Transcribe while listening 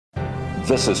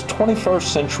This is 21st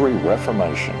Century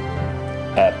Reformation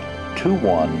at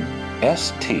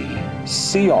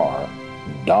 21stcr.org.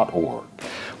 Well,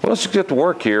 let's get to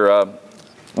work here.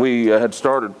 We had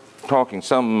started talking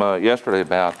some yesterday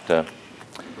about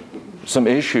some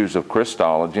issues of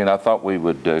Christology, and I thought we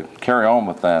would carry on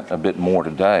with that a bit more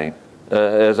today.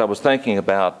 As I was thinking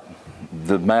about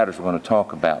the matters we're going to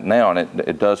talk about now, and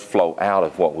it does flow out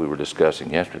of what we were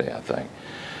discussing yesterday, I think.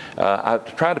 I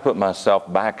tried to put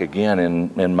myself back again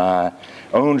in my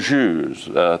own shoes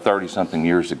 30-something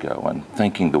years ago and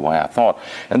thinking the way I thought,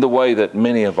 and the way that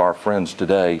many of our friends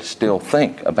today still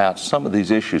think about some of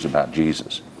these issues about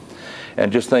Jesus.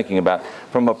 And just thinking about,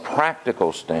 from a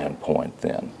practical standpoint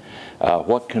then,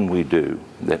 what can we do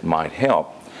that might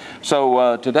help?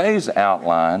 So today's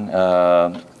outline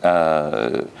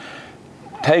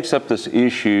takes up this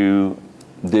issue,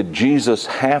 did Jesus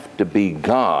have to be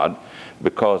God?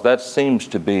 Because that seems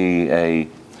to be a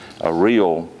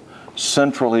real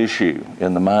central issue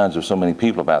in the minds of so many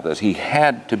people about this. He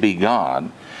had to be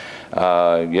God.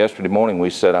 Yesterday morning we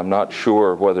said, I'm not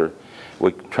sure whether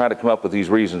we tried to come up with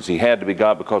these reasons he had to be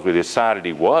God because we decided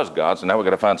he was God, so now we've got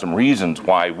to find some reasons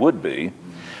why he would be.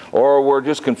 Or we're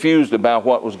just confused about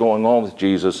what was going on with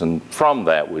Jesus, and from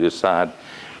that we decide,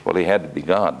 well, he had to be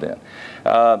God then.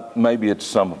 Maybe it's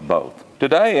some of both.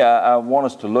 Today I want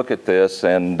us to look at this,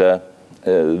 and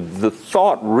the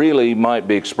thought really might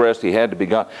be expressed, he had to be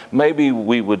God. Maybe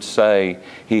we would say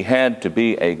he had to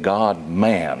be a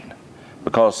God-man,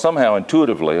 because somehow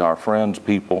intuitively our friends,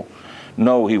 people,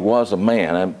 know he was a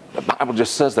man. And the Bible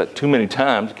just says that too many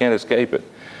times, you can't escape it.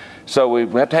 So we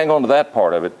have to hang on to that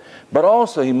part of it. But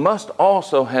also, he must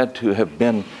also had to have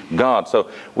been God.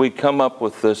 So we come up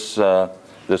with this,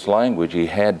 this language, he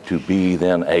had to be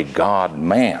then a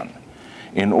God-man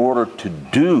in order to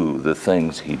do the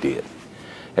things he did.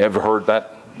 Ever heard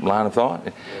that line of thought?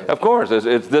 Of course,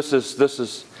 this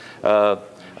is a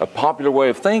popular way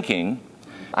of thinking.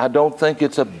 I don't think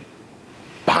it's a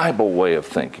Bible way of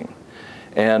thinking.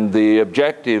 And the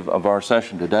objective of our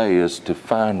session today is to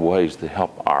find ways to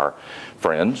help our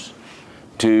friends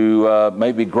to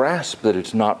maybe grasp that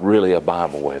it's not really a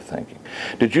Bible way of thinking.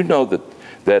 Did you know that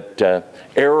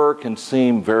error can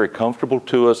seem very comfortable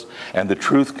to us, and the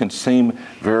truth can seem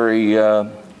very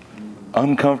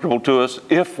uncomfortable to us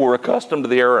if we're accustomed to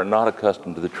the error and not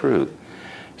accustomed to the truth?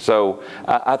 So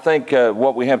I think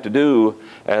what we have to do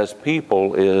as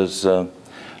people is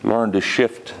learn to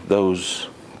shift those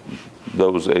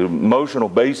emotional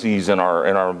bases in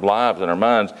our lives and our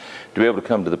minds to be able to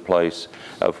come to the place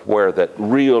of where that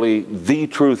really the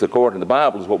truth according to the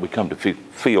Bible is what we come to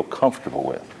feel comfortable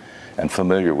with and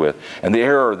familiar with, and the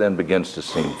error then begins to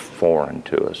seem foreign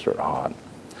to us or odd.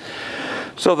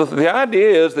 So the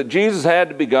idea is that Jesus had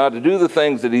to be God to do the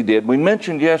things that he did. We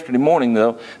mentioned yesterday morning,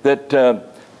 though, that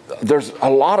there's a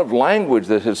lot of language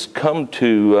that has come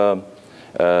to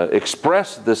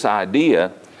express this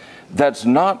idea that's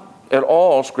not at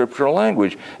all scriptural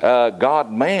language.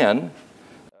 God-man,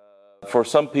 for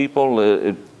some people,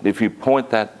 if you point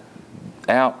that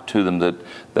out to them,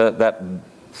 that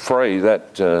phrase,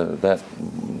 that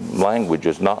language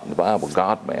is not in the Bible,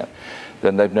 God-man,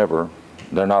 then they're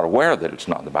not aware that it's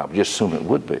not in the Bible. Just assume it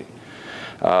would be.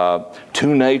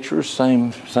 Two natures,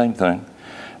 same thing.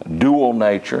 Dual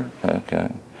nature,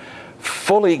 okay.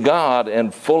 Fully God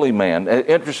and fully man,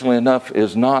 interestingly enough,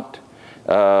 is not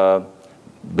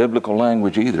biblical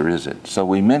language either, is it? So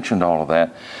we mentioned all of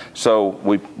that. So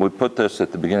we put this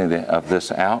at the beginning of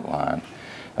this outline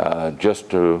just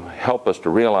to help us to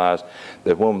realize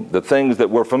that when the things that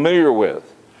we're familiar with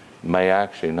may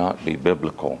actually not be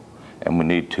biblical, and we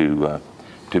need to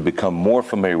become more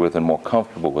familiar with and more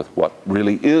comfortable with what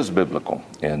really is biblical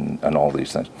in all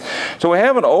these things. So we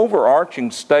have an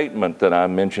overarching statement that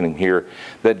I'm mentioning here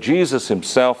that Jesus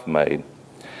himself made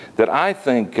that I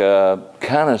think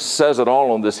kind of says it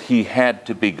all on this he had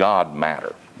to be God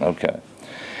matter. Okay.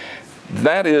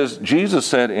 That is, Jesus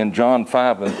said in John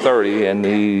 5:30, and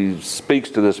he speaks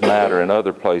to this matter in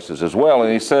other places as well,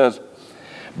 and he says,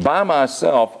 by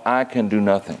myself I can do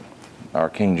nothing. Our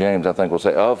King James, I think, will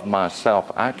say, of myself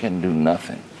I can do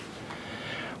nothing.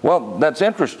 Well, that's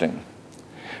interesting,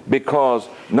 because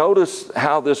notice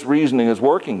how this reasoning is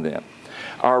working then.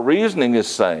 Our reasoning is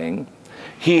saying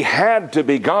he had to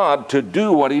be God to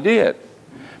do what he did.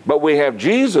 But we have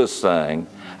Jesus saying,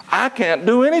 I can't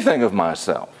do anything of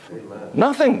myself. Amen.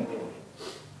 Nothing.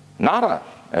 Nada,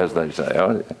 as they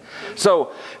say.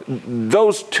 So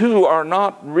those two are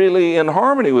not really in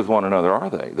harmony with one another, are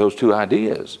they? Those two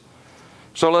ideas.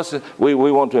 So we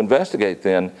want to investigate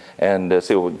then and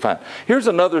see what we can find. Here's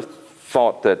another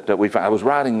thought that I was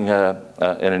riding in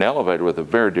an elevator with a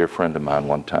very dear friend of mine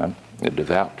one time, a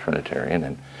devout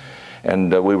Trinitarian,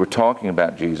 and we were talking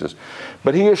about Jesus.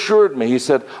 But he assured me, he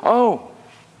said, "Oh,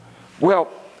 well,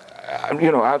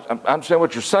 you know, I understand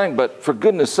what you're saying, but for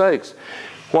goodness sakes,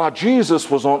 while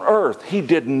Jesus was on earth, he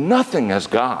did nothing as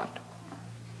God."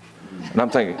 And I'm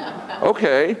thinking,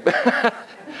 okay,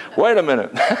 wait a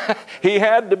minute. He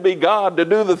had to be God to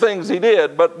do the things he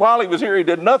did, but while he was here, he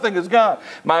did nothing as God.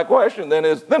 My question then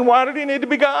is, then why did he need to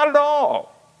be God at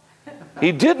all?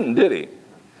 He didn't, did he?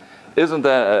 Isn't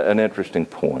that an interesting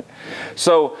point?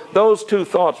 So those two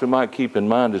thoughts we might keep in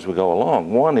mind as we go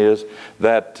along. One is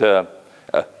that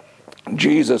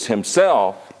Jesus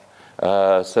himself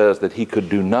says that he could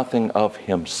do nothing of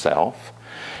himself.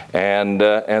 And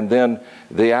then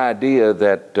the idea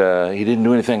that he didn't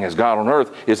do anything as God on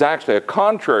earth is actually a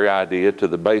contrary idea to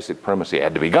the basic premise he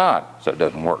had to be God, so it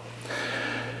doesn't work.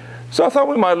 So I thought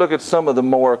we might look at some of the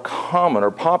more common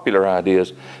or popular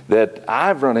ideas that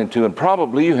I've run into, and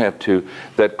probably you have too,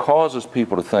 that causes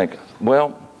people to think,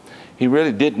 well, he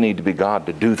really did need to be God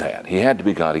to do that. He had to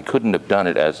be God. He couldn't have done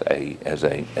it as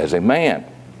a man.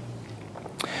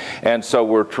 And so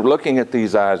we're looking at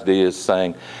these ideas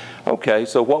saying, okay,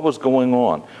 so what was going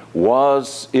on?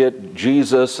 Was it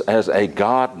Jesus as a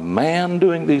God-man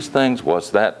doing these things?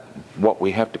 Was that what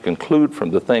we have to conclude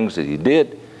from the things that he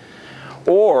did?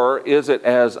 Or is it,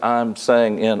 as I'm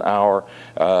saying in our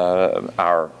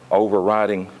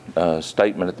overriding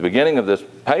statement at the beginning of this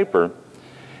paper,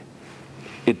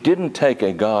 it didn't take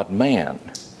a God-man.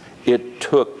 It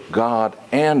took God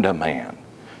and a man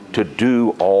to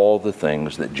do all the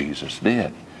things that Jesus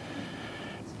did.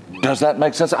 Does that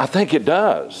make sense? I think it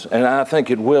does, and I think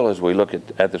it will as we look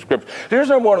at the Scripture. Here's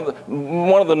one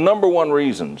of the number one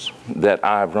reasons that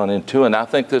I've run into, and I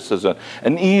think this is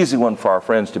an easy one for our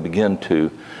friends to begin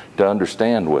to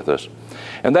understand with us,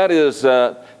 and that is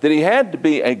that he had to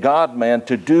be a God-man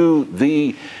to do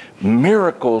the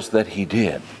miracles that he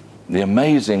did, the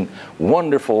amazing,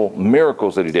 wonderful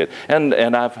miracles that he did. And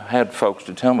I've had folks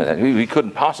to tell me that he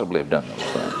couldn't possibly have done those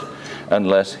things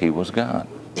unless he was God.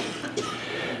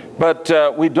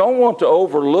 But we don't want to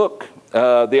overlook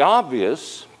the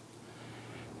obvious,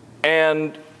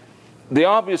 and the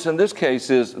obvious in this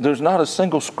case is there's not a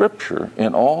single scripture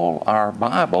in all our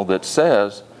Bible that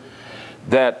says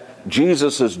that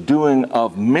Jesus' doing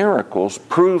of miracles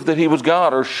proved that he was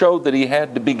God or showed that he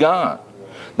had to be God.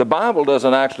 The Bible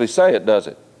doesn't actually say it, does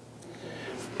it?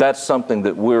 That's something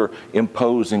that we're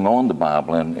imposing on the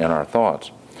Bible in our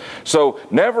thoughts. So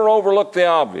never overlook the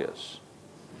obvious.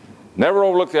 Never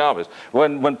overlook the obvious.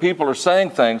 When people are saying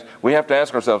things, we have to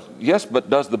ask ourselves, yes, but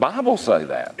does the Bible say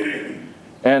that?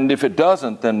 And if it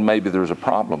doesn't, then maybe there's a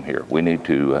problem here. We need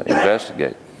to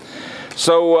investigate.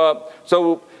 So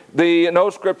no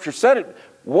scripture said it.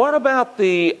 What about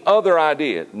the other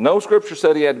idea? No scripture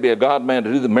said he had to be a God-man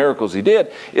to do the miracles he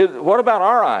did. What about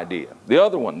our idea, the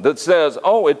other one, that says,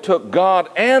 oh, it took God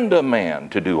and a man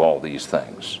to do all these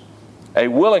things? A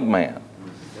willing man,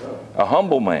 a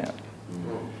humble man,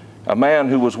 a man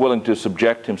who was willing to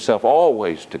subject himself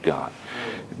always to God.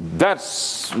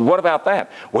 What about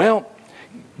that? Well,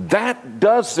 that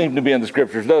does seem to be in the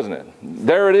scriptures, doesn't it?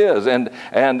 There it is.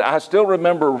 And I still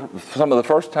remember some of the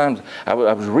first times I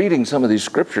was reading some of these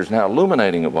scriptures, and how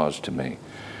illuminating it was to me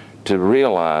to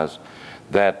realize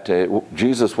that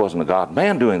Jesus wasn't a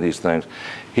God-man doing these things.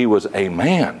 He was a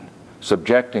man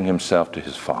subjecting himself to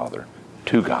his Father,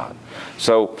 to God.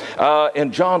 So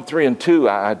in John 3 and 2,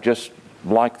 I just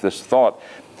like this thought.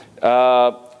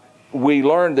 We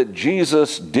learned that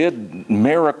Jesus did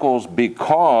miracles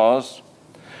because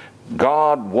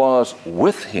God was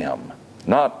with him.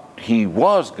 Not he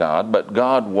was God, but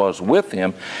God was with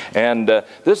him. And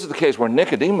this is the case where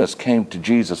Nicodemus came to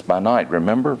Jesus by night,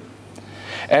 remember?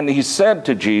 And he said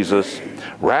to Jesus,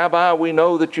 Rabbi, we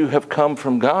know that you have come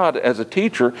from God as a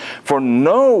teacher, for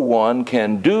no one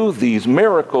can do these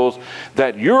miracles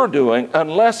that you're doing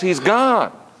unless he's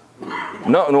God.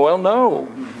 No.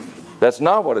 That's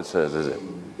not what it says, is it?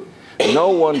 No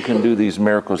one can do these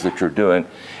miracles that you're doing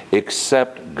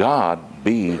except God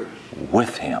be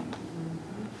with him.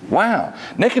 Wow.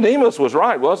 Nicodemus was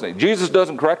right, wasn't he? Jesus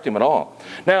doesn't correct him at all.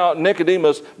 Now,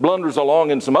 Nicodemus blunders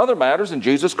along in some other matters, and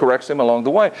Jesus corrects him along the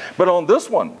way. But on this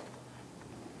one,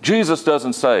 Jesus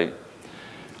doesn't say,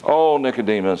 oh,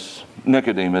 Nicodemus,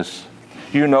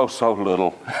 you know so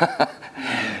little.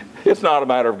 It's not a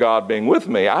matter of God being with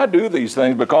me. I do these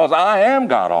things because I am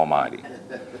God Almighty.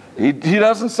 He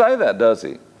doesn't say that, does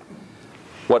he?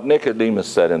 What Nicodemus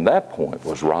said in that point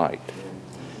was right.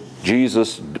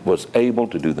 Jesus was able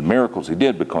to do the miracles he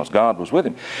did because God was with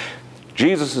him.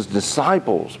 Jesus'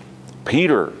 disciples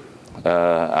Peter,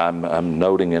 I'm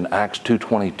noting in Acts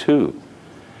 2:22,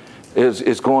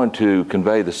 is going to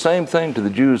convey the same thing to the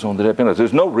Jews on the day of Pentecost.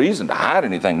 There's no reason to hide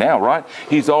anything now, right?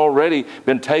 He's already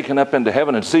been taken up into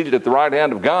heaven and seated at the right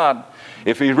hand of God.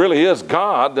 If he really is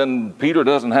God, then Peter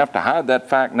doesn't have to hide that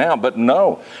fact now. But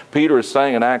no, Peter is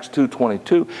saying in Acts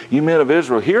 2:22, you men of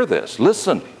Israel, hear this.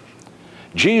 Listen,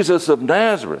 Jesus of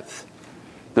Nazareth,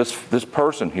 this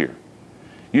person here,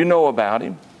 you know about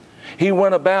him. He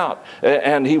went about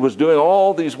and he was doing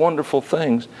all these wonderful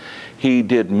things. He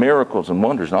did miracles and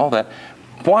wonders and all that.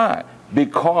 Why?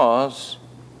 Because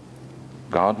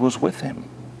God was with him.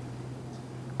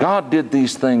 God did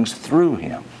these things through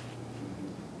him.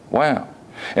 Wow.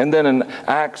 And then in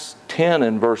Acts 10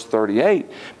 and verse 38,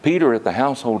 Peter at the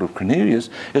household of Cornelius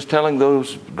is telling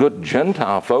those good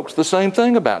Gentile folks the same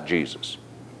thing about Jesus.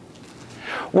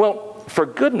 Well, for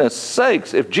goodness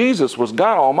sakes, if Jesus was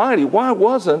God Almighty, why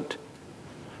wasn't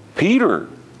Peter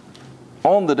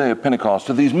on the day of Pentecost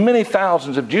to these many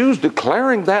thousands of Jews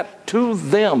declaring that to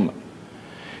them?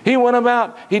 He went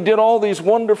about, he did all these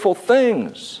wonderful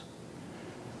things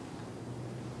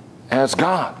as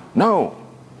God. No,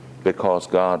 because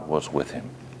God was with him.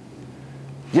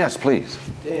 Yes, please.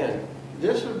 Dan,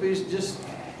 this would be just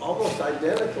almost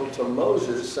identical to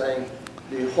Moses saying,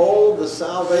 behold the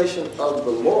salvation of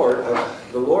the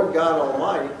Lord God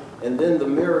Almighty, and then the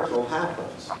miracle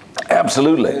happens.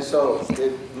 Absolutely. And so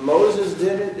if Moses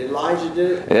did it, Elijah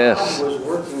did it, yes. God was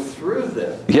working through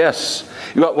them. Yes.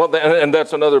 Well, and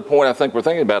that's another point I think we're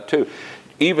thinking about too.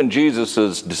 Even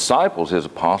Jesus' disciples, his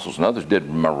apostles and others, did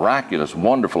miraculous,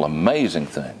 wonderful, amazing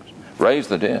things. Raised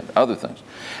the dead, other things.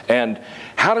 And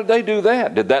how did they do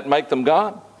that? Did that make them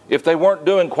God? If they weren't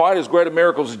doing quite as great a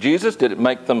miracles as Jesus, did it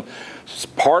make them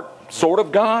sort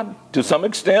of God? To some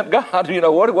extent God?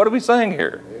 What are we saying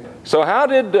here? So how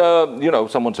did,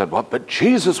 someone said, well, but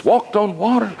Jesus walked on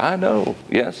water. I know.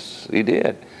 Yes, he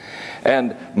did.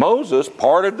 And Moses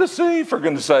parted the sea, for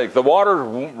goodness sake. The water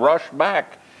rushed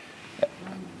back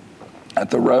at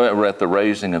the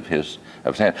raising of his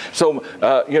hand. So,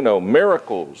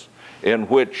 miracles in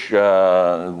which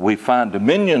we find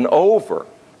dominion over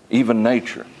even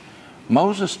nature.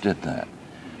 Moses did that.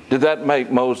 Did that make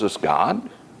Moses God?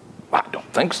 I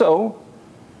don't think so.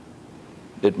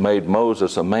 It made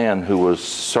Moses a man who was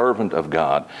servant of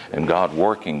God and God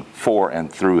working for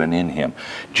and through and in him.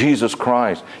 Jesus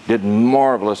Christ did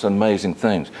marvelous and amazing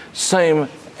things. Same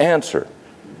answer.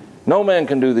 No man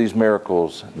can do these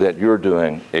miracles that you're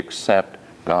doing except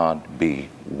God be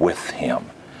with him.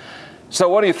 So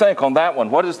what do you think on that one?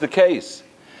 What is the case?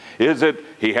 Is it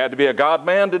he had to be a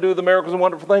God-man to do the miracles and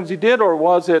wonderful things he did, or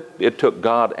was it took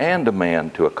God and a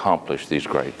man to accomplish these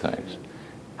great things?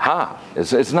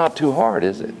 It's not too hard,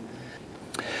 is it?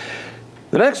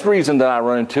 The next reason that I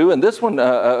run into, and this one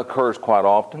occurs quite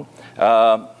often,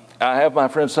 I have my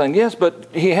friends saying, yes, but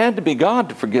he had to be God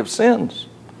to forgive sins.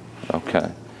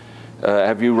 Okay.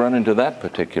 Have you run into that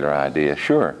particular idea?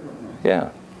 Sure. Yeah.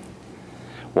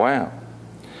 Wow.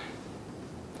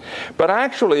 But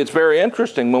actually, it's very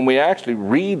interesting when we actually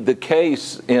read the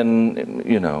case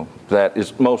that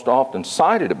is most often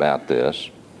cited about this.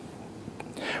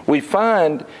 We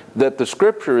find that the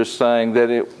Scripture is saying that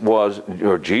it was,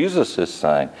 or Jesus is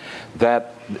saying,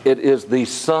 that it is the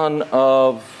Son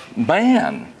of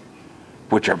Man.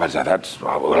 Which everybody says,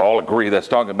 we'll all agree that's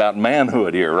talking about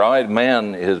manhood here, right?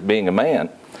 Man is being a man.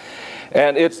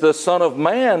 And it's the Son of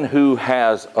Man who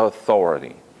has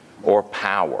authority or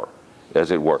power, as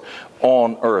it were,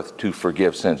 on earth to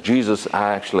forgive sins. Jesus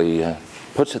actually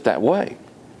puts it that way.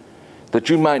 That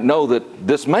you might know that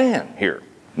this man here,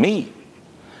 me,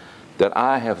 that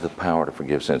I have the power to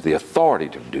forgive sins, the authority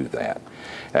to do that,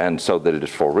 and so that it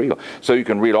is for real. So you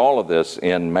can read all of this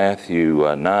in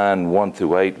Matthew 9, 1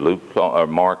 through 8. Luke, or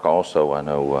Mark also, I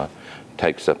know,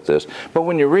 takes up this. But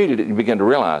when you read it, you begin to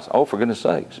realize, oh, for goodness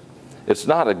sakes, it's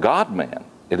not a God-man.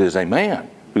 It is a man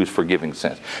who's forgiving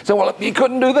sins. So, well, he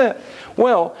couldn't do that.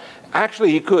 Well,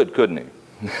 actually he could, couldn't he?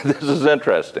 This is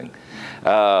interesting.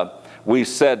 We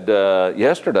said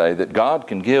yesterday that God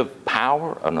can give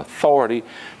power and authority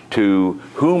to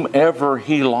whomever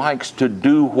he likes to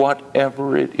do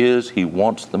whatever it is he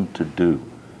wants them to do.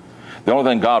 The only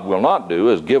thing God will not do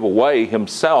is give away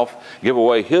himself, give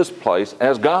away his place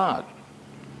as God.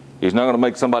 He's not going to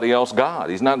make somebody else God.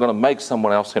 He's not going to make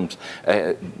someone else him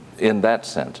in that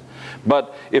sense.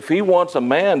 But if he wants a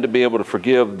man to be able to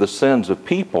forgive the sins of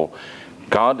people,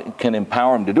 God can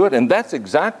empower him to do it. And that's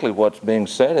exactly what's being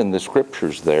said in the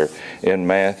Scriptures there in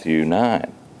Matthew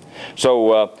 9.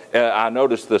 So I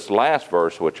noticed this last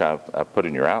verse, which I put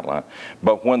in your outline.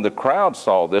 But when the crowd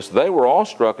saw this, they were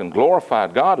awestruck and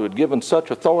glorified God who had given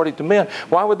such authority to men.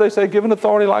 Why would they say given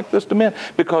authority like this to men?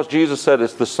 Because Jesus said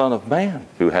it's the Son of Man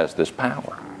who has this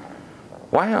power.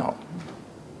 Wow.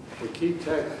 The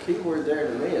key word there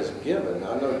to me is given.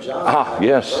 I know John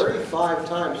yes. 35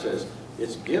 times says,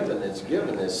 it's given, it's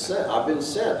given, it's sent. I've been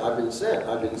sent, I've been sent,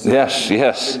 I've been sent. Yes,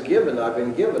 yes. I've been given, I've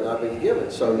been given, I've been given.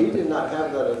 So he did not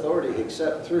have that authority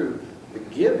except through the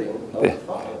giving of the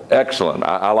Father. Excellent.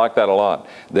 I like that a lot.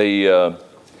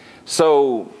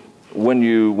 So when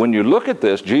you look at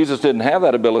this, Jesus didn't have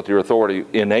that ability or authority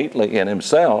innately in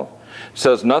himself. It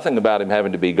says nothing about him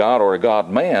having to be God or a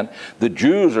God-man. The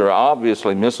Jews are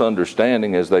obviously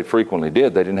misunderstanding, as they frequently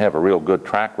did. They didn't have a real good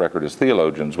track record as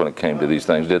theologians when it came to these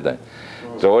things, did they?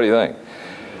 So what do you think?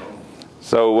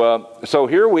 So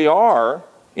here we are.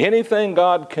 Anything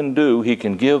God can do, he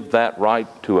can give that right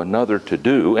to another to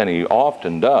do, and he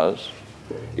often does,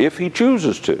 if he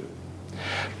chooses to.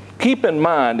 Keep in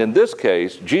mind, in this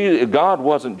case, God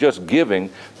wasn't just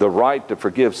giving the right to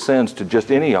forgive sins to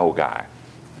just any old guy.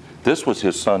 This was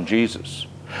his son Jesus,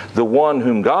 the one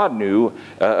whom God knew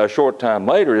a short time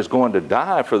later is going to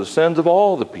die for the sins of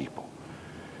all the people,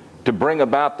 to bring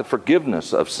about the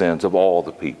forgiveness of sins of all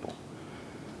the people.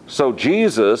 So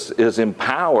Jesus is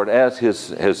empowered as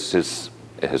his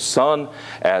son,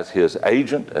 as his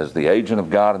agent, as the agent of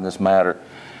God in this matter,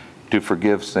 to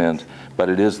forgive sins. But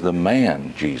it is the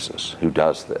man, Jesus, who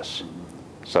does this.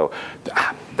 So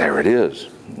there it is.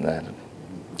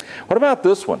 What about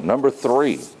this one, number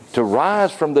 3? To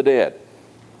rise from the dead,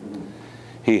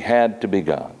 he had to be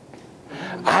God.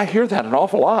 I hear that an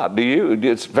awful lot. Do you?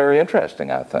 It's very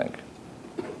interesting, I think.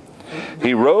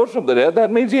 He rose from the dead, that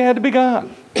means he had to be God.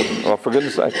 Well, for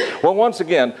goodness sake. Well, once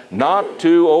again, not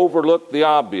to overlook the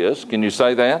obvious. Can you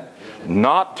say that?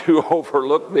 Not to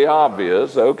overlook the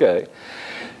obvious. Okay.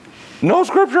 No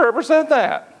scripture ever said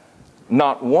that.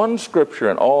 Not one scripture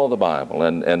in all the Bible,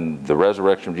 and the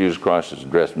resurrection of Jesus Christ is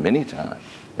addressed many times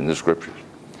in the scriptures.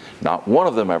 Not one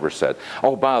of them ever said,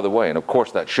 oh, by the way, and of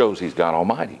course that shows he's God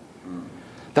Almighty.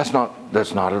 That's not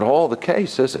at all the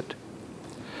case, is it?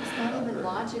 It's not even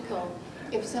logical.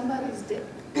 If somebody's dead,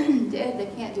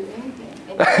 they can't do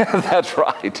anything. That's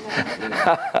right.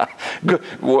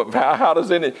 How does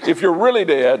if you're really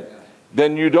dead,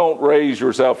 then you don't raise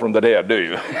yourself from the dead, do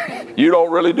you? You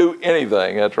don't really do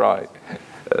anything. That's right.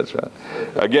 That's right.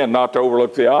 Again, not to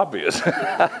overlook the obvious.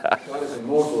 God is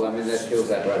immortal. I mean, that kills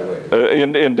that right away.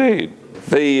 Indeed.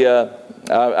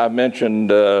 I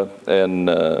mentioned in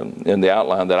the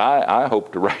outline that I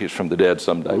hope to raise from the dead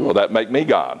someday. Will that make me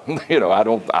God? I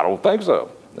don't think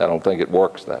so. I don't think it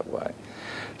works that way.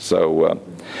 So,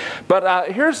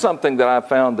 but here's something that I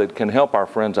found that can help our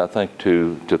friends, I think,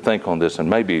 to think on this and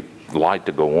maybe light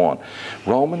to go on.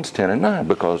 Romans 10 and 9,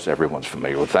 because everyone's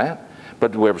familiar with that.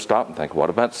 But do we ever stop and think, what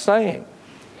about saying?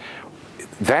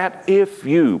 That if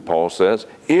you, Paul says,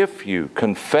 if you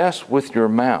confess with your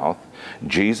mouth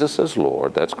Jesus as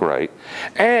Lord, that's great,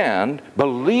 and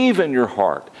believe in your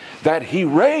heart that he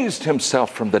raised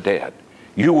himself from the dead,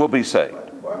 you will be saved.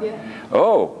 Yeah.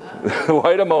 Oh,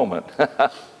 wait a moment.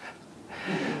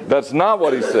 That's not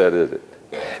what he said, is it?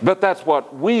 But that's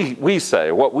what we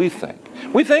say, what we think.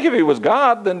 We think if he was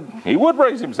God, then he would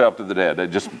raise himself to the dead.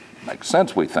 It just makes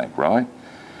sense, we think, right?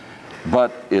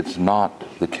 But it's not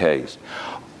the case.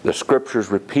 The scriptures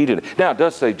repeated it. Now, it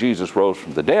does say Jesus rose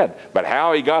from the dead, but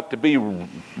how he got to be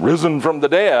risen from the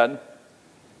dead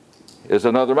is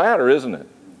another matter, isn't it?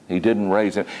 He didn't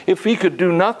raise him. If he could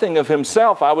do nothing of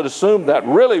himself, I would assume that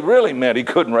really meant he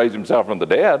couldn't raise himself from the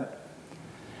dead.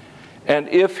 And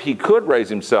if he could raise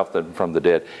himself from the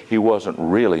dead, he wasn't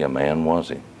really a man, was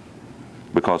he?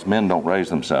 Because men don't raise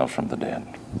themselves from the dead.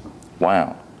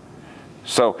 Wow.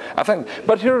 So I think,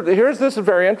 but here's this is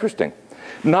very interesting.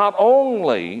 Not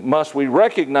only must we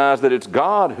recognize that it's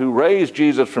God who raised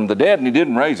Jesus from the dead and he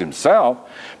didn't raise himself,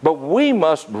 but we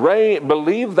must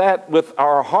believe that with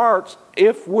our hearts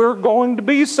if we're going to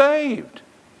be saved.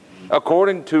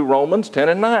 According to Romans 10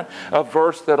 and 9, a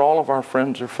verse that all of our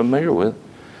friends are familiar with,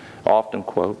 often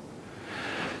quote.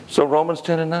 So Romans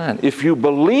 10 and 9, if you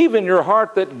believe in your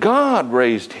heart that God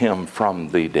raised him from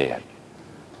the dead.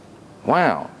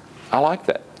 Wow, I like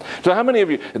that. So how many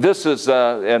of you, this is,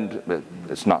 and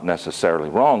it's not necessarily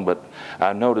wrong, but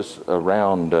I notice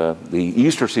around the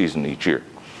Easter season each year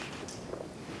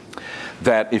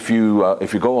that if you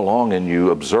go along and you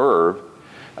observe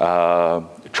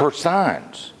church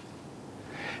signs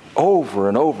over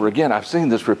and over again, I've seen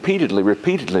this repeatedly.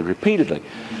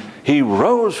 He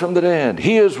rose from the dead.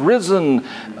 He is risen.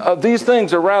 These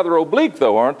things are rather oblique,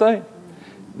 though, aren't they?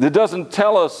 It doesn't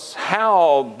tell us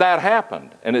how that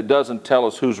happened, and it doesn't tell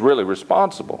us who's really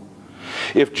responsible.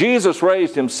 If Jesus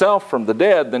raised himself from the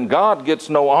dead, then God gets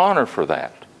no honor for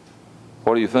that.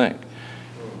 What do you think?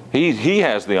 He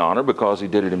has the honor because he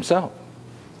did it himself.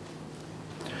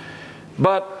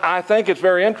 But I think it's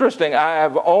very interesting. I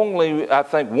have only, I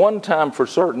think, one time for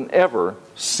certain ever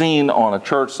seen on a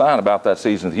church sign about that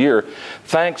season of the year,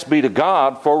 "Thanks be to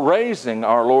God for raising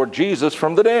our Lord Jesus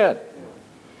from the dead."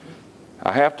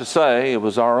 I have to say, it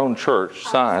was our own church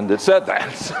sign that said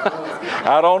that.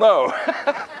 I don't know.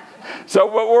 So,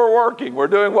 but we're working. We're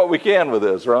doing what we can with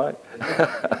this, right?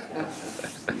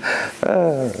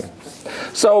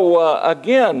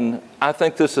 Again, I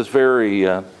think this is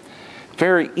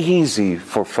very easy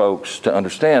for folks to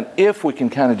understand if we can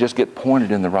kind of just get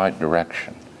pointed in the right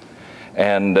direction.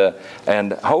 And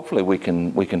hopefully we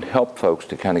can help folks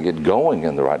to kind of get going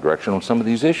in the right direction on some of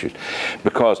these issues.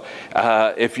 Because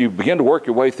if you begin to work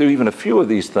your way through even a few of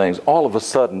these things, all of a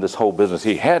sudden this whole business,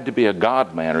 he had to be a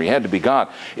God man or he had to be God,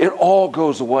 it all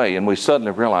goes away, and we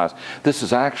suddenly realize this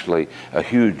is actually a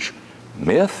huge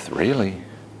myth, really.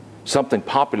 Something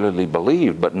popularly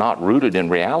believed but not rooted in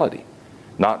reality,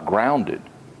 not grounded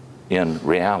in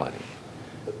reality.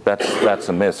 That's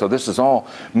a myth. So this is all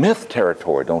myth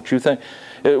territory, don't you think?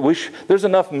 There's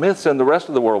enough myths in the rest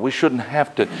of the world. We shouldn't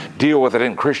have to deal with it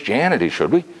in Christianity,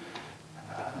 should we?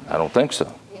 I don't think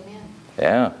so. Amen.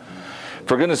 Yeah.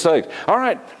 For goodness sake. All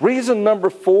right, reason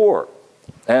number 4.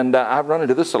 And I've run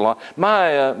into this a lot.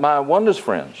 My oneness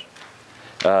friends,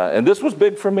 and this was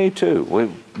big for me too.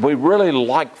 We really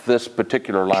like this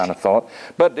particular line of thought,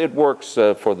 but it works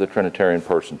for the Trinitarian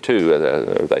person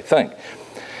too, they think.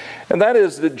 And that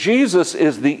is that Jesus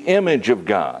is the image of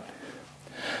God.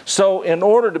 So in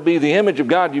order to be the image of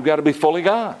God, you've got to be fully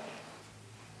God.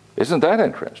 Isn't that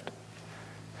interesting?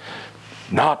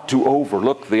 Not to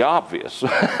overlook the obvious.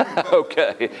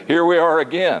 Okay, here we are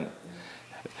again.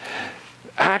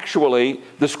 Actually,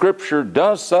 the Scripture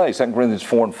does say, 2 Corinthians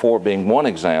 4:4 being one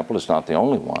example, it's not the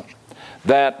only one,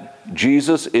 that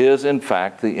Jesus is in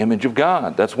fact the image of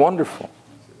God. That's wonderful.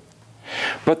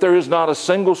 But there is not a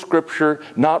single Scripture,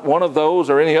 not one of those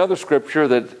or any other Scripture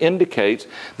that indicates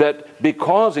that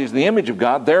because He's the image of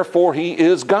God, therefore He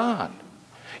is God.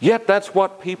 Yet that's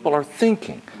what people are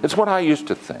thinking. It's what I used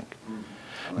to think.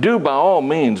 Do by all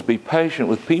means be patient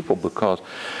with people, because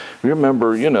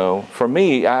remember, for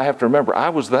me, I have to remember I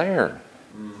was there.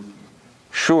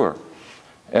 Sure.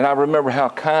 And I remember how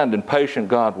kind and patient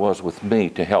God was with me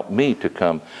to help me to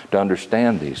come to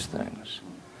understand these things.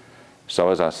 So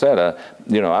as I said,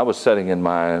 I was sitting in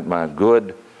my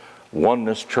good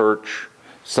oneness church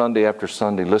Sunday after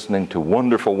Sunday listening to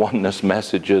wonderful oneness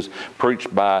messages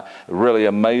preached by really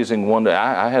amazing oneness.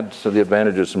 I had the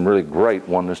advantage of some really great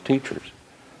oneness teachers,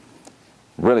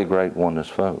 really great oneness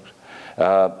folks.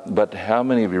 But how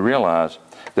many of you realize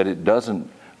that it doesn't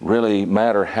really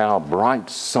matter how bright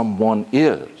someone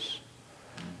is?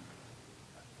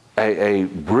 A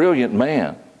brilliant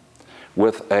man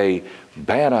with a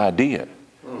bad idea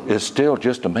is still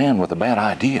just a man with a bad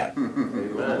idea.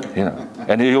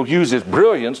 And he'll use his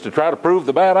brilliance to try to prove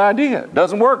the bad idea.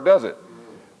 Doesn't work, does it?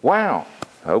 Wow.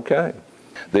 Okay.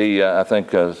 I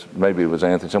think maybe it was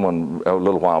Anthony, someone a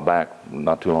little while back,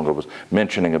 not too long ago, was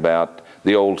mentioning about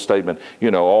the old statement,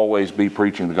 always be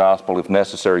preaching the gospel. If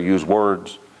necessary, use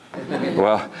words.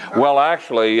 Well,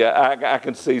 actually, I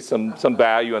can see some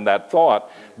value in that thought,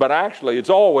 but actually, it's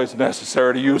always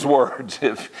necessary to use words.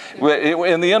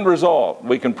 In the end result,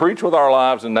 we can preach with our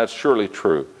lives, and that's surely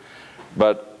true.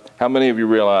 But how many of you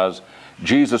realize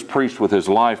Jesus preached with His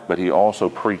life, but He also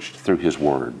preached through His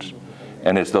words?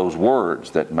 And it's those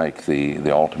words that make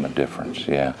the ultimate difference.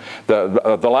 Yeah,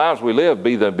 the lives we live,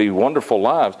 be wonderful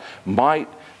lives, might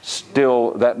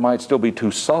still be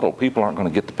too subtle. People aren't going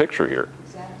to get the picture here.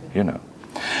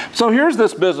 So here's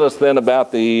this business then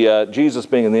about the Jesus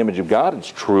being in the image of God. It's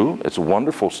true. It's a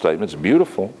wonderful statement. It's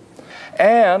beautiful.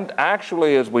 And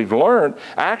actually, as we've learned,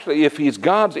 if He's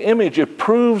God's image, it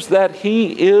proves that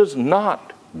He is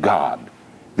not God.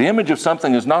 The image of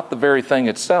something is not the very thing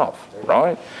itself,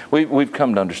 right? We've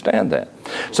come to understand that.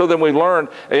 So then we learn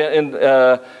in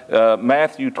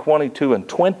Matthew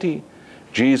 22:20,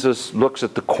 Jesus looks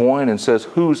at the coin and says,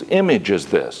 whose image is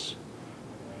this?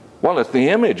 Well, it's the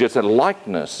image, it's a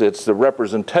likeness, it's the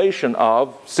representation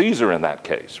of Caesar in that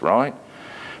case, right?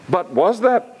 But was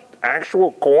that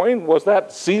actual coin, was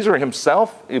that Caesar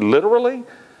himself, literally?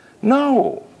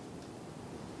 No.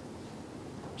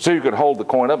 So you could hold the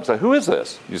coin up and say, who is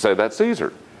this? You say, that's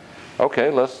Caesar.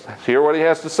 Okay, let's hear what he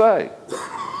has to say.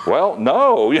 Well,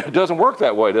 no, it doesn't work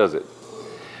that way, does it?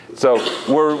 So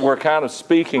we're kind of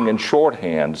speaking in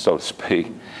shorthand, so to speak,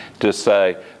 to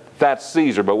say that's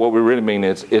Caesar, but what we really mean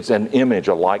is it's an image,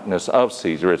 a likeness of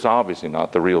Caesar. It's obviously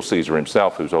not the real Caesar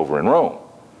himself who's over in Rome.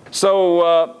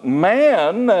 So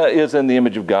man is in the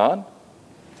image of God.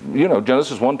 You know,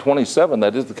 Genesis 1:27,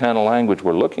 that is the kind of language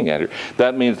we're looking at here.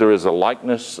 That means there is a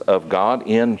likeness of God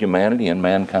in humanity, in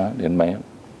mankind, in man.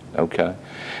 Okay.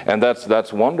 And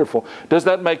that's wonderful. Does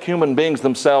that make human beings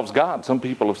themselves God? Some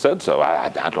people have said so. I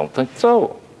don't think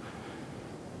so.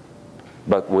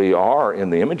 But we are in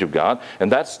the image of God,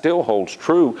 and that still holds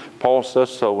true. Paul says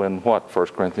so in what? 1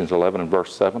 Corinthians 11 and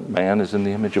verse 7. Man is in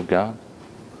the image of God.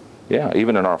 Yeah,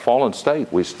 even in our fallen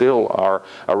state, we still are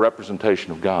a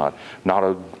representation of God. Not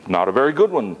a very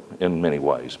good one in many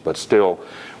ways, but still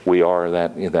we are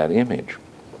that image.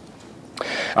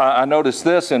 I notice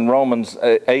this in Romans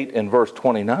 8 and verse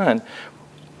 29.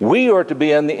 We are to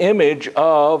be in the image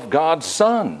of God's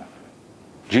Son,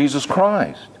 Jesus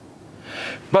Christ.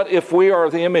 But if we are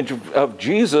the image of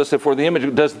Jesus, if we're the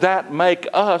image, does that make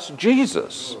us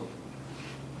Jesus?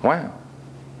 Wow.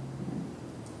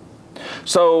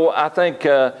 So I think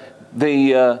the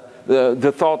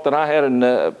thought that I had, and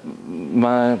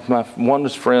my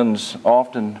oneness friends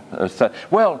often say,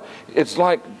 well, it's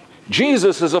like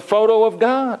Jesus is a photo of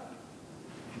God.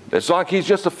 It's like he's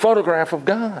just a photograph of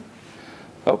God.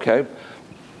 Okay.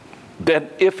 Then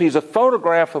if he's a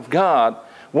photograph of God,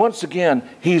 once again,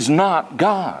 he's not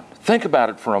God. Think about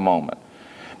it for a moment.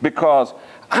 Because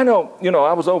I know,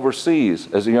 I was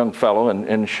overseas as a young fellow,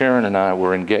 and Sharon and I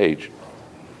were engaged.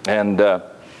 And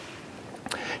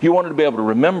you wanted to be able to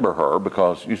remember her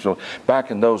because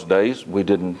back in those days, we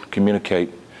didn't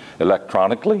communicate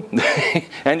electronically.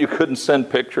 And you couldn't send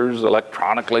pictures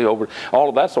electronically over, all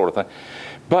of that sort of thing.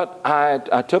 But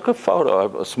I took a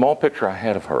photo, a small picture I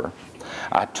had of her.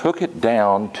 I took it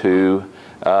down to,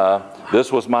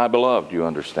 this was my beloved, you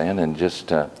understand, and just,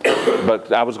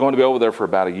 but I was going to be over there for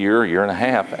about a year and a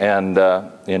half, and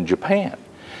in Japan.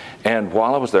 And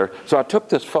while I was there, so I took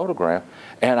this photograph,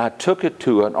 and I took it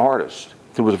to an artist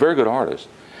who was a very good artist,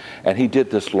 and he did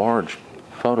this large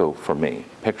photo for me,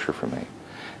 picture for me,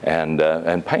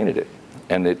 and painted it.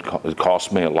 And it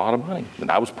cost me a lot of money,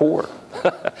 and I was poor.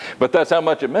 But that's how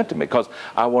much it meant to me, because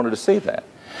I wanted to see that.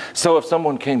 So if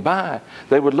someone came by,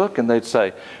 they would look and they'd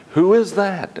say, "Who is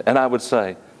that?" And I would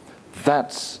say,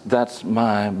 that's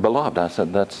my beloved. I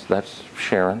said, that's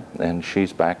Sharon, and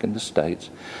she's back in the States,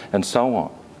 and so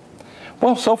on.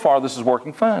 Well, so far this is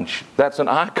working fine. That's an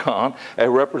icon, a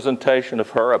representation of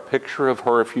her, a picture of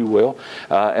her, if you will,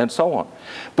 and so on.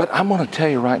 But I'm going to tell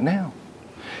you right now,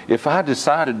 if I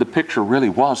decided the picture really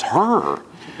was her,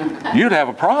 you'd have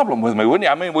a problem with me, wouldn't you?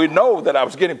 I mean, we know that I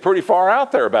was getting pretty far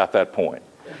out there about that point.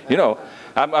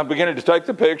 I'm beginning to take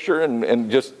the picture and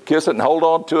just kiss it and hold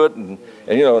on to it and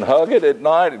hug it at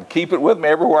night and keep it with me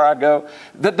everywhere I go.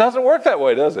 That doesn't work that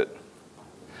way, does it?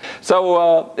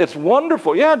 So it's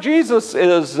wonderful. Yeah, Jesus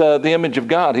is the image of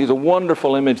God. He's a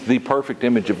wonderful image, the perfect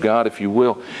image of God, if you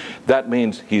will. That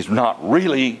means he's not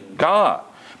really God.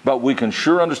 But we can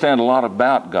sure understand a lot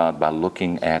about God by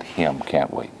looking at him,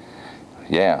 can't we?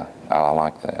 Yeah, I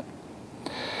like that.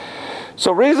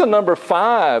 So reason number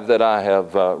 5 that I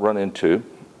have run into,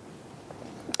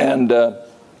 and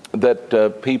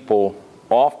that people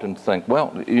often think,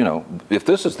 well, if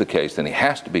this is the case, then he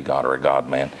has to be God or a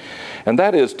God-man. And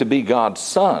that is, to be God's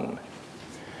son,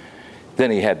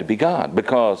 then he had to be God.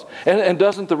 Because, and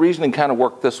doesn't the reasoning kind of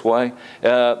work this way?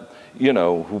 If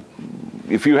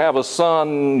you have a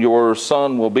son, your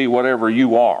son will be whatever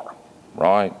you are,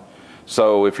 right?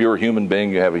 So if you're a human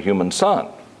being, you have a human son.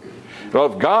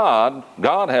 Well, if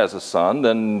God has a son,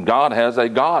 then God has a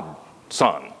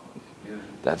God-son.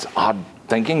 That's odd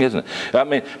thinking, isn't it? I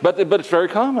mean, but it's very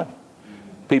common.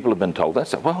 People have been told that.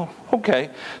 So, well, okay.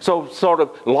 So sort of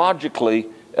logically,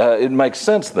 it makes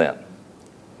sense then.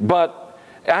 But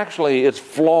actually, it's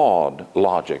flawed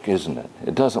logic, isn't it?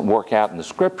 It doesn't work out in the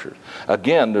Scriptures.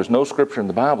 Again, there's no Scripture in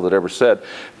the Bible that ever said,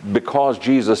 because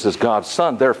Jesus is God's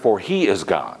Son, therefore he is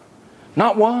God.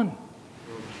 Not one.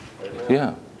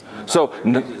 Yeah. So,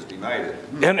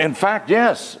 and in fact,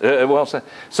 yes. Well said.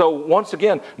 So once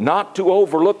again, not to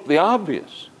overlook the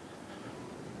obvious.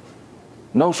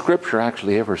 No Scripture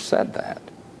actually ever said that.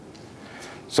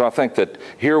 So I think that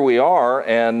here we are,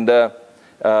 and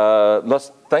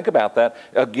let's think about that.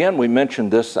 Again, we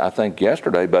mentioned this, I think,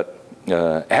 yesterday, but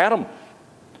Adam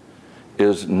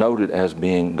is noted as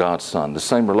being God's son. The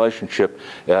same relationship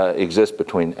exists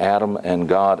between Adam and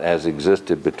God as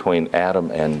existed between Adam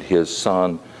and his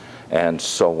son, and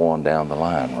so on down the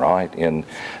line, right? And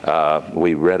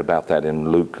we read about that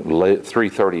in Luke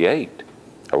 3:38,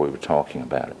 or we were talking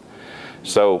about it.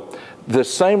 So the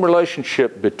same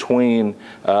relationship between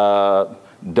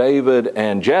David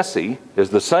and Jesse is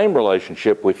the same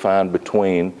relationship we find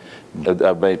between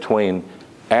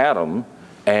Adam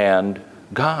and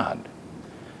God.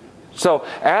 So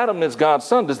Adam is God's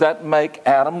son. Does that make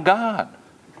Adam God?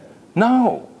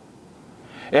 No.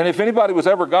 And if anybody was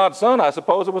ever God's son, I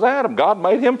suppose it was Adam. God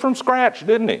made him from scratch,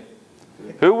 didn't he?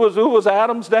 Who was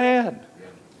Adam's dad?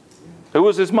 Who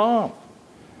was his mom?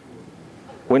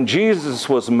 When Jesus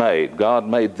was made, God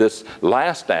made this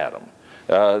last Adam.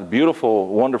 Beautiful,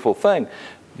 wonderful thing.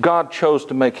 God chose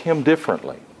to make him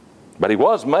differently. But he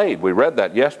was made. We read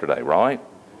that yesterday, right?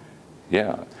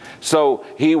 Yeah. So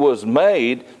he was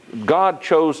made. God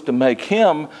chose to make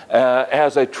him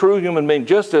as a true human being,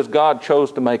 just as God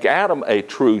chose to make Adam a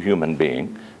true human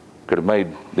being. Could have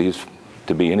made these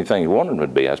to be anything he wanted them to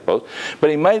be, I suppose. But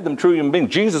he made them true human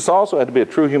beings. Jesus also had to be a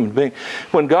true human being.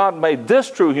 When God made this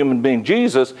true human being,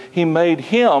 Jesus, he made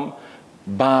him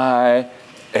by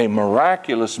a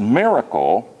miraculous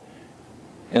miracle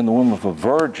in the womb of a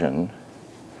virgin,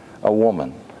 a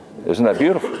woman. Isn't that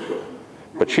beautiful?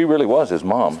 But she really was his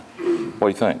mom. What do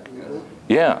you think?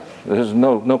 Yeah, there's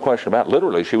no question about it.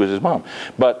 Literally, she was his mom.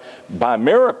 But by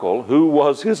miracle, who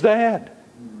was his dad?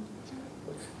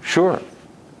 Sure,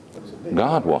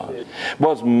 God was.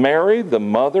 Was Mary the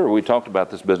mother? We talked about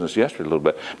this business yesterday a little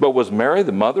bit. But was Mary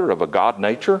the mother of a God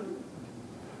nature?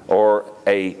 Or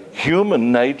a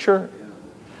human nature?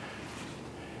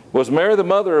 Was Mary the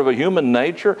mother of a human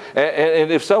nature?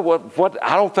 And if so, what?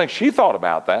 I don't think she thought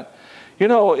about that. You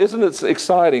know, isn't it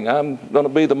exciting? I'm going to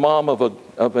be the mom of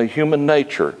a human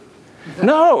nature.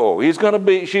 No, she's going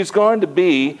to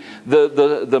be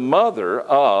the mother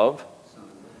of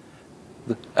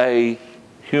a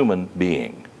human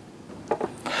being.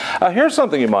 Here's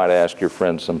something you might ask your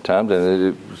friends sometimes,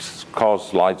 and it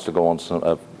caused lights to go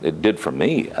on. It did for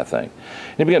me, I think.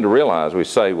 You begin to realize, we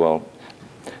say, well,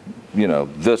 you know,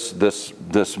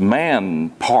 this man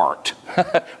part,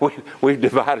 we've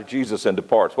divided Jesus into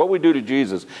parts. What we do to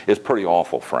Jesus is pretty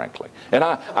awful, frankly. And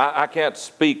I can't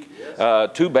speak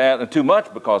too bad and too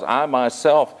much, because I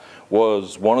myself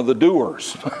was one of the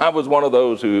doers. I was one of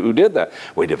those who did that.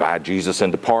 We divide Jesus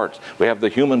into parts. We have the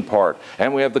human part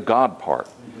and we have the God part.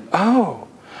 Oh,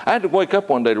 I had to wake up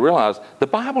one day to realize the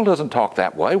Bible doesn't talk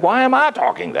that way. Why am I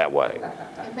talking that way?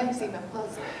 It makes him a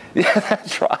puzzle. Yeah,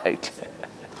 that's right.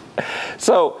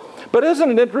 So, but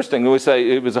isn't it interesting when we say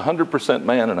it was 100%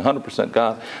 man and 100%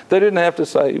 God? They didn't have to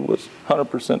say he was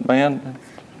 100% man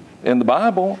in the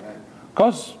Bible,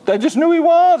 because they just knew he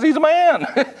was. He's a man.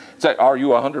 Say, are you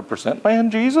 100%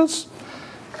 man, Jesus?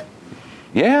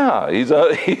 Yeah,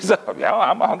 yeah,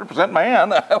 I'm 100%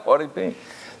 man. What do you mean?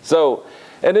 So,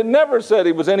 and it never said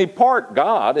he was any part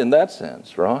God in that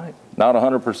sense, right? Not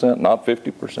 100%, not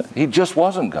 50%. He just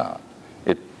wasn't God.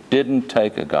 It didn't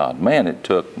take a God man. It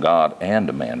took God and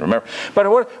a man. Remember? But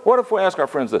what if we ask our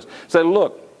friends this? Say,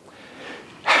 look,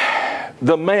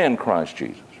 the man Christ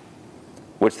Jesus,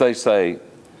 which they say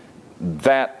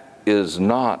that is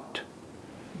not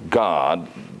God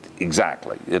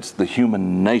exactly. It's the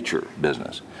human nature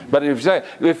business. But if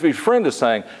your friend is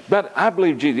saying, but I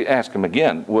believe Jesus, ask him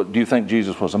again, do you think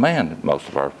Jesus was a man? Most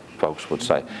of our folks would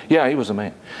say, yeah, he was a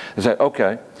man. They say,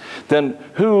 okay, then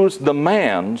who's the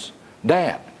man's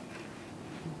dad?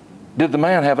 Did the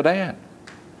man have a dad?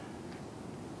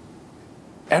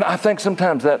 And I think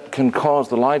sometimes that can cause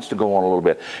the lights to go on a little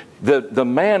bit. The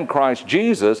man Christ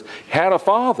Jesus had a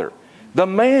father. The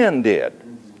man did.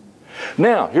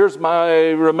 Now, here's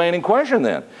my remaining question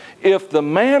then. If the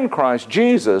man Christ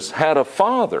Jesus had a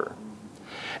father,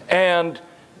 and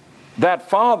that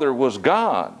father was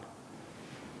God,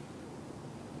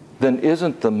 then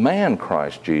isn't the man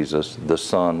Christ Jesus the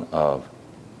Son of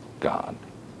God?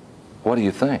 What do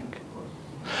you think?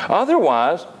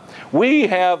 Otherwise, we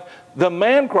have the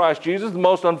man Christ Jesus, the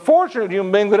most unfortunate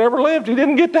human being that ever lived. He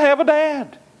didn't get to have a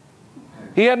dad.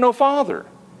 He had no father.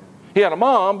 He had a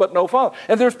mom, but no father.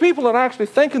 And there's people that actually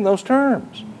think in those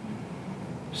terms.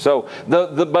 So,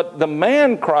 but the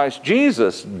man Christ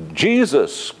Jesus,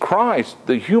 Jesus Christ,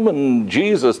 the human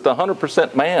Jesus, the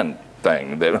 100% man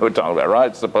thing that we're talking about,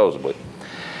 right? Supposedly.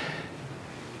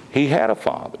 He had a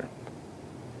father.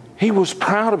 He was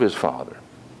proud of his father.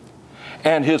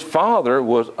 And his father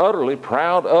was utterly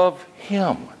proud of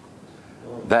him.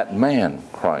 That man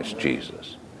Christ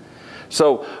Jesus.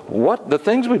 So the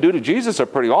things we do to Jesus are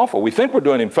pretty awful. We think we're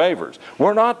doing him favors.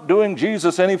 We're not doing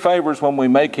Jesus any favors when we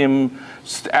make him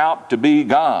out to be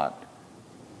God.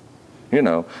 You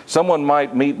know, someone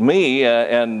might meet me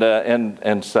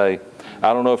and say,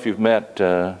 I don't know if you've met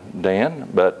Dan,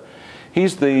 but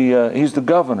he's the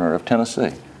governor of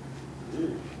Tennessee.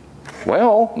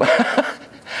 Well,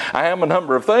 I am a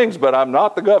number of things, but I'm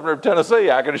not the governor of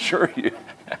Tennessee, I can assure you.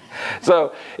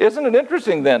 So isn't it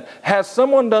interesting then? Has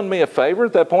someone done me a favor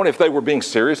at that point? If they were being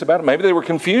serious about it, maybe they were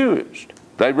confused.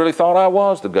 They really thought I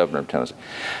was the governor of Tennessee.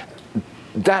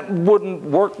 That wouldn't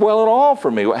work well at all for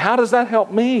me. How does that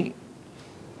help me?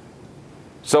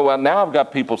 So now I've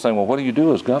got people saying, well, what do you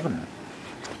do as governor?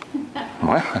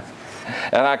 Well,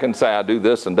 and I can say I do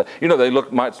this and that. You know, they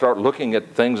might start looking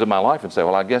at things in my life and say,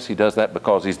 well, I guess he does that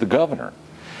because he's the governor.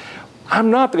 I'm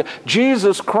not the...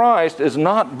 Jesus Christ is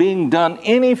not being done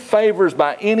any favors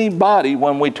by anybody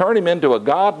when we turn him into a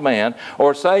God-man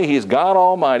or say he's God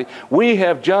Almighty. We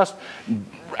have just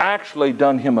actually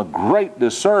done him a great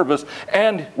disservice,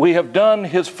 and we have done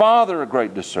his Father a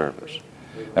great disservice.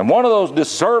 And one of those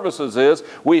disservices is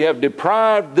we have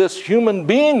deprived this human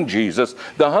being, Jesus,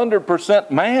 the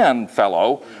 100% man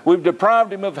fellow, we've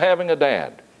deprived him of having a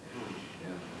dad.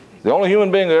 The only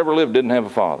human being that ever lived didn't have a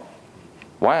father.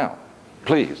 Wow.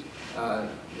 Please. The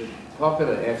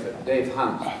popular effort, Dave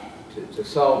Hunt, to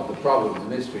solve the problem of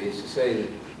the mystery is to say that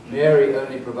Mary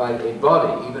only provided a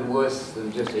body, even worse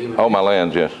than just a human being. Oh, my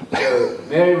lands, yes. So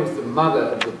Mary was the mother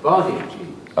of the body of Jesus.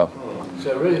 Oh.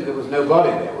 So really there was no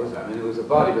body there, was there? I mean, there was a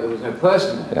body, but there was no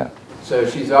person there. Yeah. So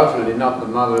she's ultimately not the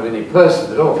mother of any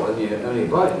person at all, only a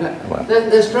body. No, well,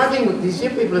 they're struggling with, these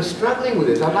people are struggling with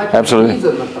this. I'd like to relieve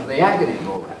them of the agony of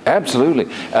all that.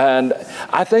 Absolutely. And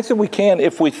I think that we can,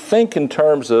 if we think in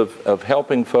terms of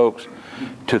helping folks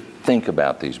to think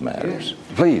about these matters.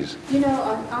 Yes. Please. You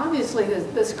know, obviously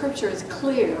the scripture is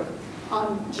clear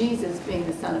on Jesus being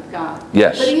the Son of God.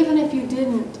 Yes. But even if you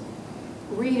didn't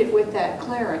read it with that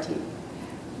clarity,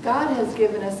 God has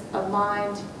given us a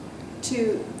mind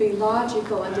to be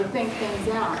logical and to think things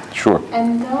out. Sure.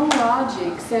 And no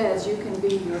logic says you can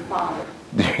be your father.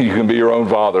 You can be your own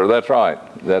father. That's right.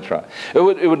 That's right. It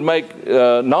would make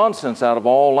nonsense out of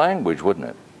all language, wouldn't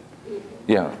it?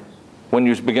 Yeah. When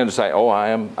you begin to say, "Oh, I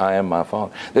am my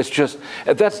father,"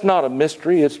 that's not a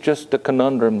mystery. It's just a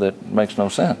conundrum that makes no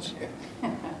sense.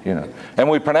 You know. And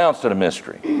we pronounced it a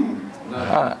mystery.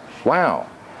 Wow.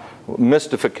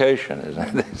 Mystification,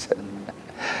 isn't it?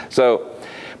 So.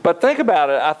 But think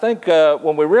about it. I think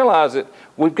when we realize it,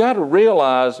 we've got to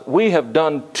realize we have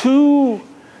done two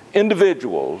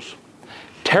individuals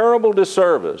terrible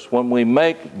disservice when we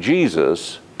make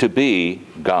Jesus to be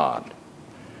God.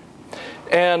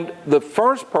 And the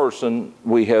first person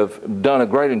we have done a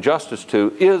great injustice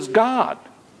to is God.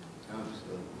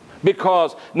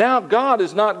 Because now God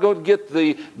is not going to get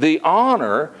the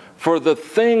honor for the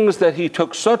things that he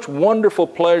took such wonderful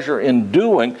pleasure in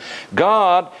doing.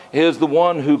 God is the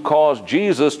one who caused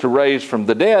Jesus to raise from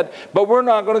the dead, but we're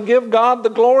not going to give God the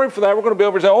glory for that. We're going to be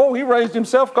over and say, oh, he raised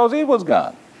himself because he was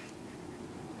God.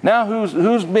 Now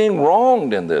who's being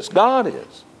wronged in this? God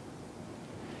is.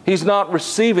 He's not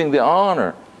receiving the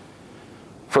honor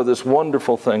for this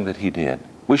wonderful thing that he did.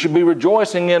 We should be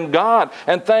rejoicing in God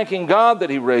and thanking God that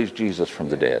he raised Jesus from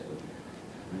the dead.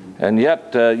 And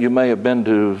yet you may have been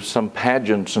to some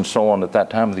pageants and so on at that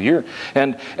time of the year.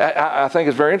 And I think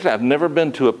it's very interesting. I've never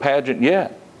been to a pageant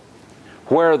yet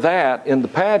where in the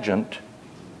pageant,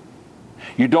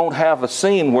 you don't have a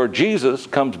scene where Jesus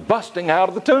comes busting out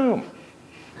of the tomb.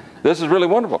 This is really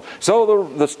wonderful. So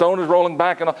the stone is rolling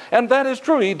back, and that is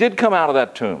true. He did come out of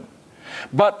that tomb.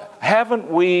 But haven't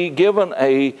we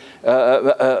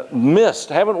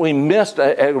missed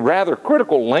a rather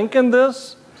critical link in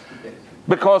this?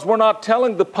 Because we're not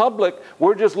telling the public,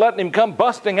 we're just letting him come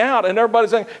busting out, and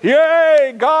everybody's saying,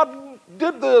 yay, God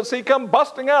did this. He come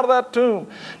busting out of that tomb.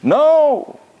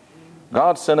 No.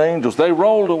 God sent angels. They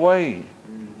rolled away.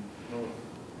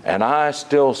 And I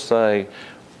still say,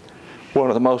 one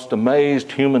of the most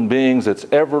amazed human beings that's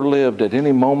ever lived at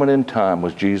any moment in time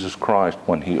was Jesus Christ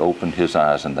when he opened his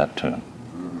eyes in that tomb.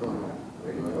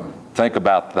 Think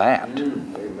about that.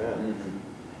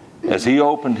 As he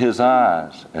opened his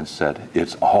eyes and said,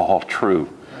 it's all true.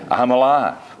 I'm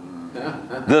alive.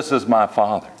 This is my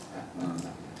Father.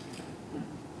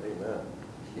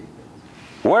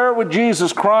 Where would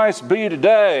Jesus Christ be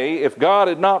today if God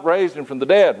had not raised him from the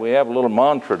dead? We have a little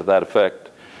mantra to that effect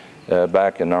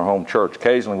back in our home church.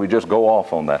 Occasionally we just go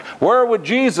off on that. Where would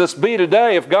Jesus be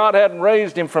today if God hadn't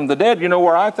raised him from the dead? You know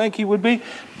where I think he would be?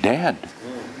 Dead.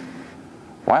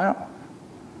 Wow.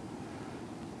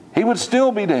 He would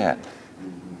still be dead.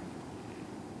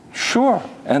 Sure.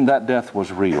 And that death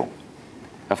was real.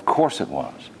 Of course it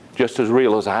was. Just as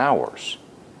real as ours.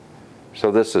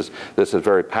 So this is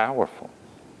very powerful.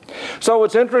 So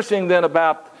it's interesting then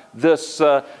about this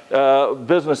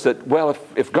business that, well,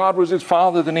 if God was his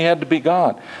Father, then he had to be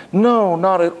God. No,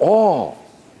 not at all.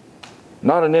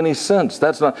 Not in any sense.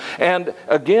 That's not. And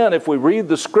again, if we read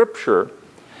the Scripture,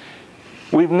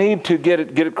 we need to get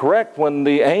it correct. When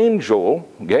the angel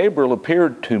Gabriel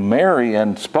appeared to Mary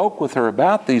and spoke with her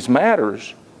about these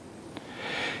matters,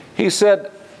 he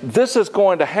said, this is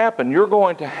going to happen. You're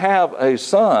going to have a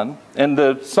son, and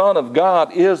the Son of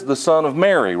God is the Son of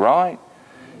Mary, right?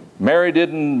 Mary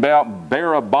didn't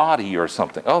bear a body or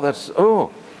something. Oh,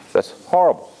 that's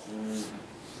horrible.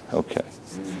 Okay.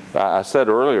 I said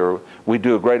earlier, we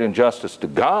do a great injustice to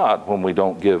God when we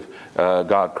don't give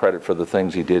God credit for the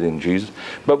things He did in Jesus.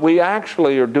 But we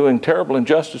actually are doing terrible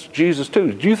injustice to Jesus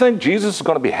too. Do you think Jesus is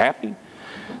going to be happy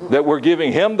that we're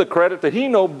giving Him the credit that He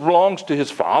knows belongs to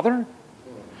His Father?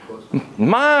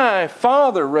 My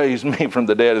Father raised me from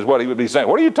the dead is what He would be saying.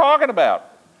 What are you talking about?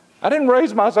 I didn't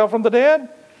raise myself from the dead.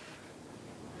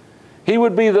 He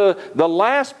would be the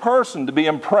last person to be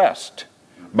impressed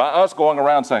by us going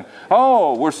around saying,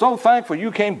 oh, we're so thankful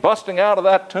you came busting out of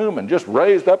that tomb and just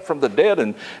raised up from the dead,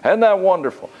 and isn't that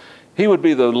wonderful? He would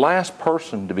be the last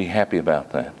person to be happy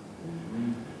about that.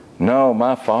 No,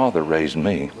 my Father raised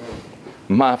me.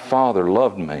 My Father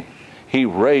loved me. He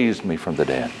raised me from the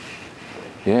dead.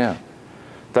 Yeah.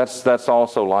 That's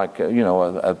also like,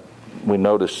 we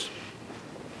notice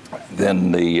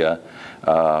then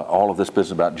all of this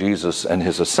business about Jesus and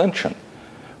His ascension,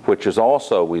 which is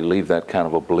also, we leave that kind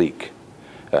of oblique.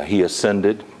 He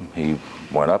ascended, He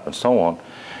went up, and so on.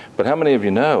 But how many of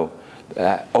you know,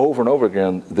 over and over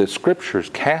again, the Scriptures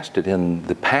cast it in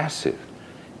the passive.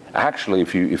 Actually,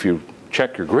 if you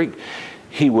check your Greek,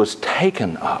 He was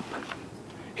taken up.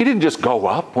 He didn't just go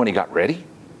up when He got ready.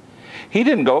 He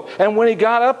didn't go. And when He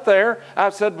got up there,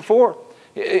 I've said before,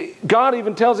 God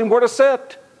even tells Him where to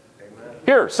sit. Amen.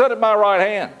 Here, sit at my right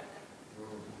hand.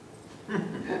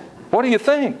 What do you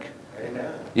think?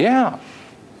 Amen. Yeah.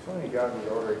 Funny God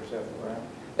would order Himself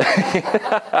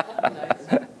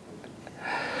around.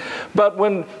 But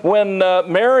when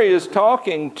Mary is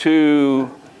talking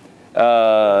to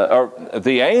or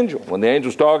the angel, when the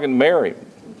angel's talking to Mary,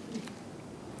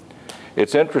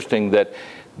 it's interesting that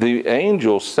the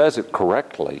angel says it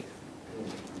correctly.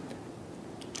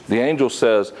 The angel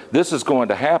says, this is going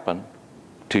to happen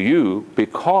to you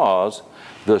because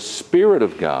the Spirit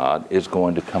of God is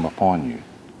going to come upon you.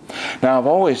 Now, I've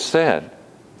always said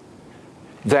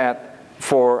that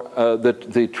for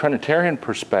the Trinitarian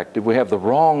perspective, we have the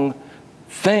wrong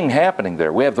thing happening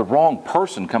there. We have the wrong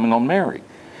person coming on Mary.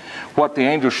 What the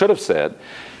angel should have said,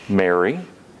 Mary,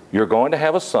 you're going to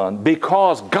have a son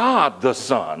because God the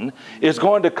Son is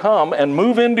going to come and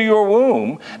move into your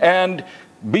womb and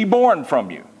be born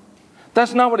from you.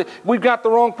 That's not what we've got the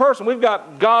wrong person. We've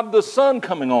got God the Son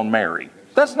coming on Mary.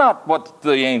 That's not what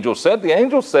the angel said. The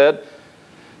angel said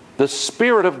the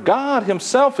Spirit of God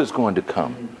Himself is going to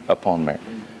come upon Mary.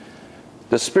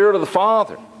 The Spirit of the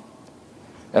Father.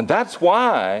 And that's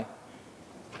why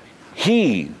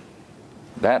He,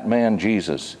 that man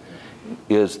Jesus,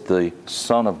 is the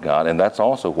Son of God, and that's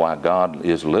also why God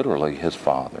is literally His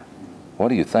Father. What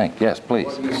do you think? Yes, please.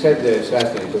 What you said there is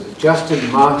fascinating, because Justin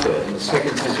Martyr in the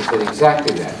 2nd century said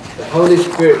exactly that. The Holy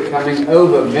Spirit coming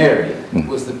over Mary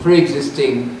was the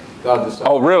pre-existing God the Son.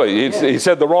 Oh, really? He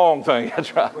said the wrong thing.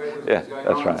 That's right. Yeah,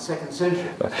 that's right. In the 2nd century.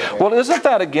 Well, isn't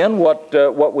that again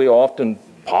what we often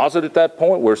posit at that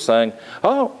point? We're saying,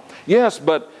 oh, yes,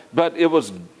 but it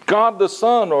was God the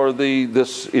Son, or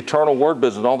this eternal word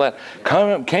business, all that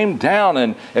came down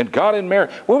and got in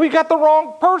Mary. Well, we got the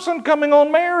wrong person coming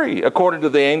on Mary, according to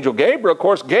the angel Gabriel. Of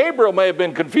course, Gabriel may have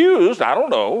been confused. I don't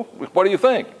know. What do you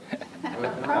think?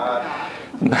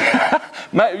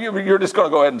 You're just going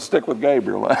to go ahead and stick with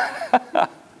Gabriel.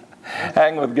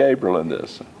 Hang with Gabriel in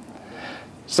this.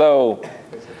 So,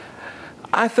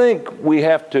 I think we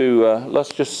have to,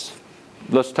 let's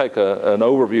take an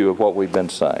overview of what we've been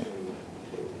saying.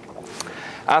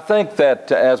 I think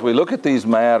that as we look at these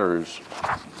matters,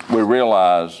 we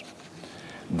realize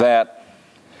that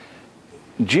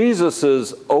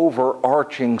Jesus'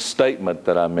 overarching statement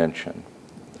that I mentioned,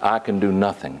 I can do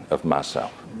nothing of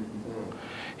myself.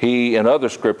 He, in other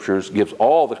scriptures, gives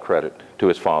all the credit to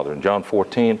His Father. In John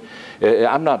 14,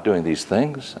 I'm not doing these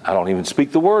things. I don't even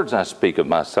speak the words I speak of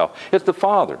myself. It's the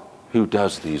Father who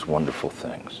does these wonderful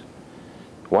things.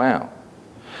 Wow.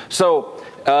 So,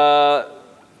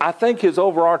 I think His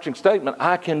overarching statement,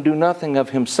 I can do nothing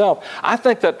of Himself, I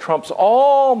think that trumps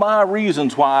all my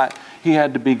reasons why He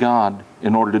had to be God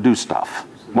in order to do stuff.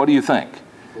 What do you think?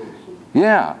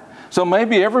 Yeah. So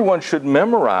maybe everyone should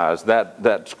memorize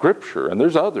that scripture, and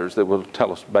there's others that will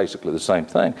tell us basically the same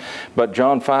thing. But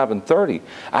John 5:30,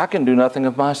 I can do nothing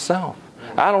of myself.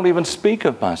 I don't even speak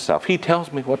of myself. He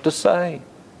tells me what to say.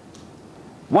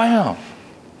 Wow.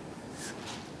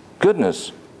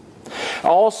 Goodness.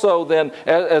 Also then,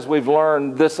 as we've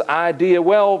learned, this idea,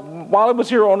 well, while he was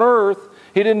here on earth,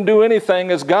 he didn't do anything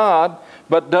as God,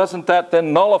 but doesn't that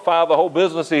then nullify the whole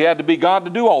business? He had to be God to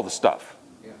do all the stuff.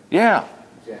 Yeah.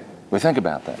 Exactly. We think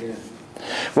about that. Yeah.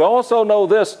 We also know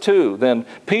this too, then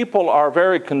people are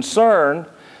very concerned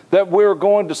that we're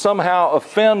going to somehow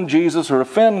offend Jesus or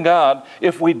offend God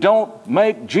if we don't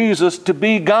make Jesus to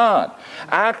be God.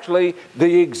 Actually,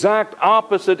 the exact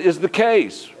opposite is the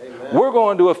case. Amen. We're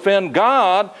going to offend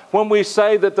God when we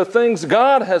say that the things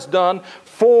God has done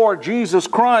for Jesus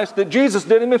Christ, that Jesus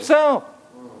did himself.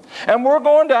 And we're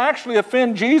going to actually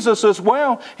offend Jesus as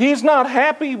well. He's not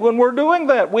happy when we're doing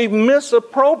that. We've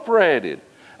misappropriated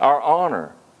our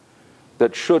honor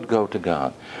that should go to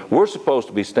God. We're supposed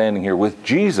to be standing here with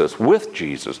Jesus,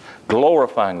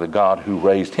 glorifying the God who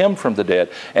raised him from the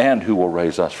dead and who will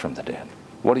raise us from the dead.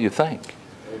 What do you think?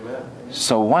 Amen.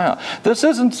 So, wow. This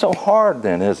isn't so hard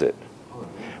then, is it?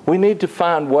 We need to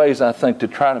find ways, I think, to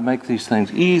try to make these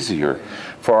things easier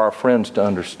for our friends to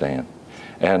understand.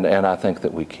 And I think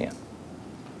that we can.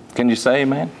 Can you say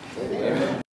amen? Amen.